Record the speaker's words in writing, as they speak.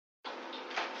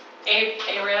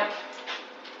A ramp.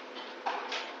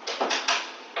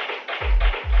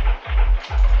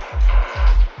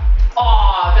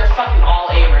 Aw, they're fucking all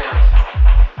A ramp.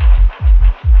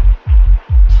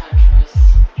 Tetris.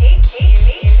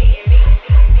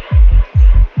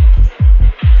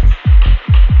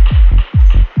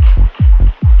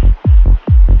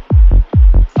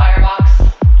 Firebox.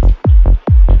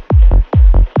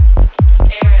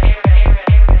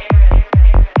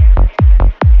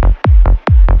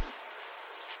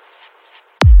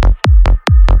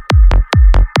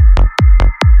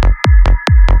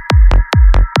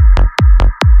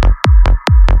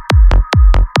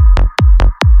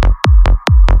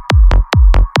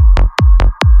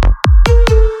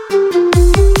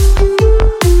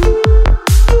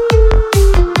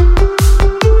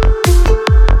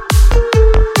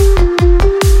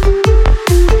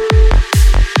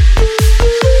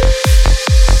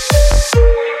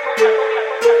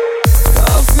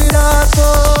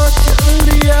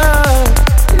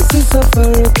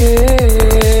 सफर के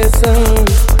संग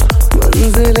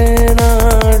मंजिलें ना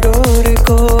डोर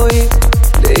कोई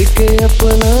लेके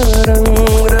अपना रंग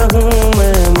रहूं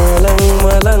मैं मलंग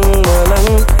मलंग मलंग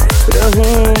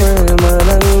रहूं मैं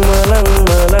मलंग मलंग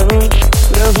मलंग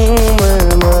रहूं मैं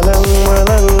मलंग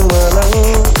मलंग मलंग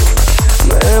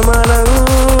मैं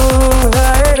मलंग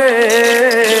हाय रे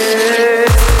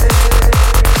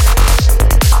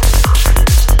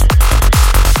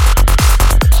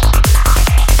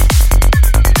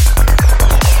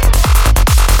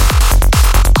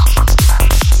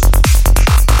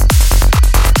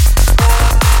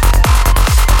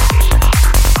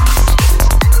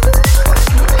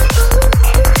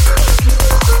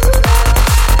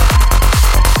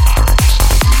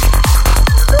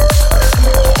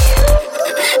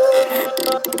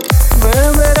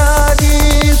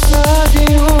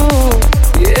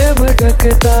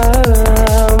भटकता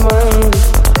मन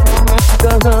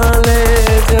कहाँ ले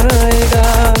जाएगा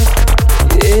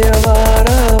ये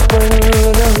आवारापन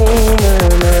रहूं मैं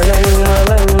मलंग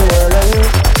मलंग मलंग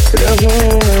रहूं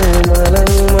मैं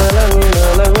मलंग मलंग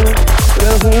मलंग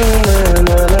रहूं मैं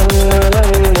मलंग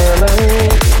मलंग मलंग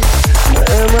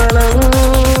मैं मलंग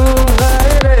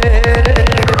हाय रे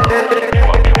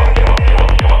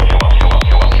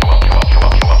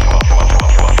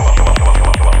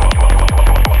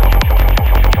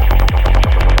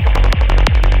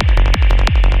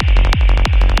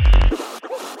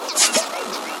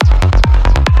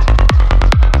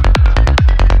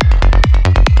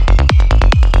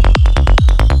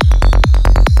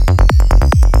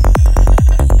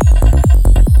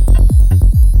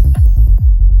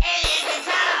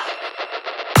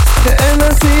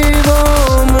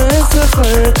नसीबों में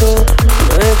सफर तो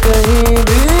मैं कहीं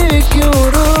भी क्यों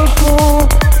रुकूं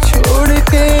छोड़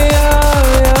के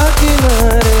आया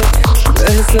किनारे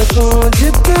रह सकूं